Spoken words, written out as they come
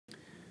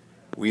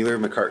Wheeler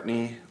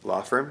McCartney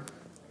law firm.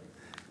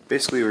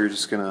 Basically, we're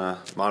just going to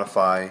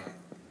modify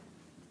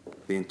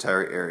the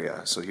entire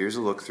area. So here's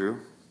a look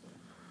through.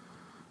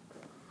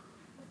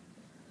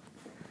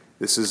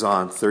 This is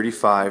on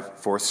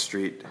 35 4th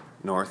Street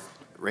North,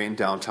 right in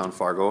downtown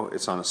Fargo.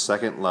 It's on a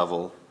second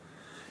level.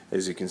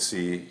 As you can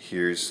see,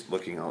 here's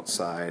looking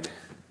outside.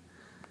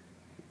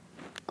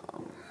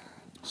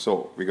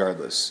 So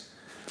regardless,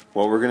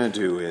 what we're going to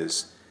do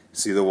is,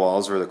 see the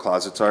walls where the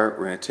closets are?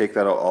 We're going to take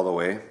that out all the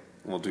way.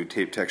 We'll do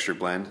tape texture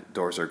blend.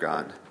 Doors are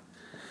gone.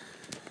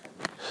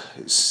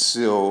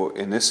 So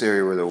in this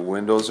area where the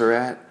windows are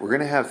at, we're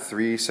going to have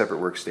 3 separate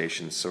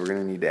workstations. So we're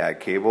going to need to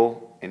add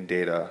cable and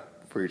data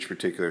for each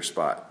particular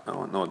spot.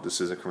 Oh no, this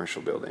is a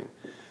commercial building.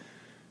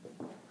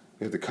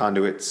 We have the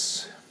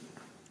conduits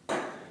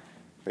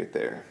right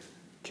there.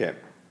 Okay.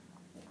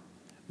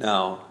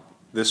 Now,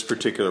 this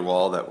particular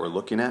wall that we're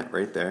looking at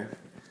right there,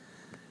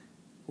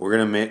 we're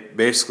going to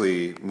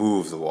basically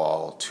move the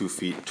wall 2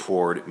 feet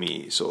toward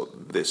me, so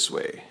this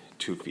way,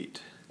 2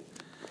 feet,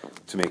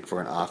 to make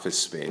for an office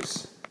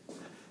space.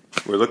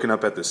 We're looking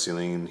up at the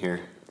ceiling in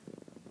here.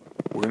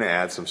 We're going to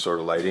add some sort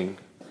of lighting,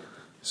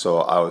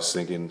 so I was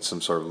thinking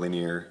some sort of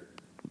linear,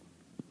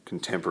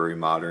 contemporary,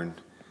 modern,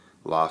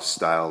 loft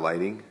style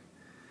lighting.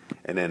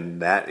 And then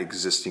that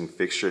existing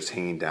fixture is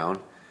hanging down.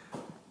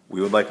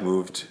 We would like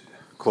moved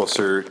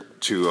closer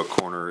to a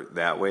corner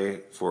that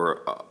way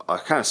for a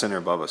kind of center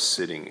above a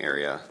sitting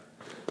area.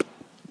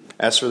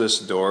 As for this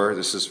door,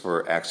 this is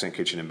for accent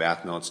kitchen and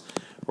bath notes.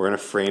 We're going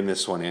to frame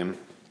this one in, and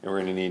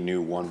we're going to need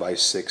new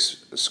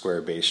 1x6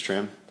 square base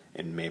trim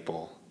in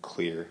maple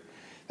clear.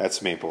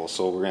 That's maple,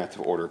 so we're going to have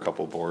to order a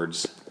couple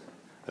boards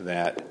of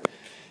that, and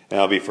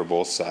that'll be for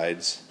both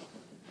sides.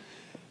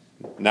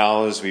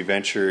 Now as we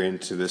venture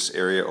into this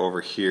area over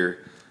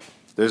here,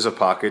 there's a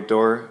pocket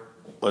door.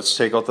 Let's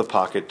take out the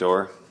pocket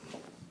door,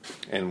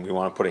 and we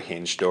want to put a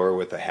hinge door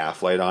with a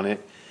half light on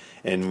it,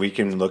 and we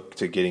can look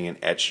to getting an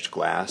etched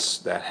glass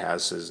that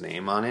has his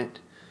name on it,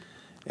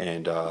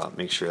 and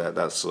make sure that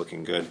that's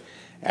looking good.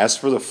 As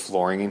for the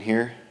flooring in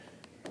here,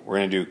 we're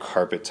going to do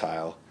carpet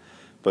tile,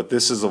 but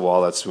this is the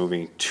wall that's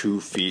moving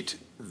 2 feet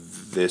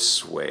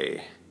this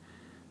way,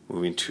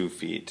 moving 2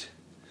 feet.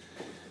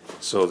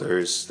 So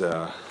there's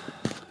the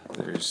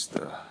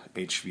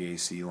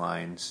HVAC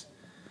lines.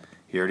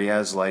 He already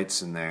has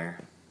lights in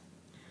there.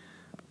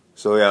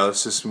 So yeah,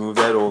 let's just move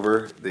that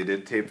over. They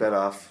did tape that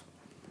off.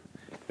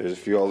 There's a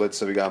few outlets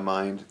that we got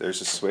mined.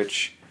 There's a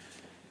switch.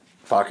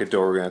 Pocket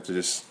door, we're going to have to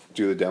just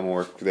do the demo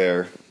work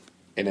there.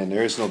 And then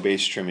there is no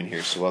base trim in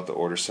here, so we'll have to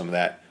order some of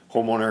that.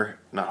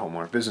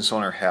 Business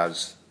owner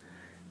has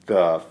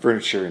the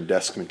furniture and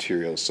desk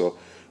materials. So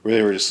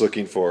really we're just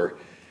looking for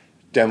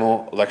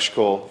demo,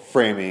 electrical,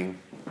 framing,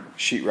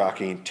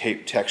 sheetrocking,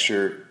 tape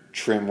texture,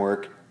 trim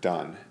work,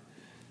 done.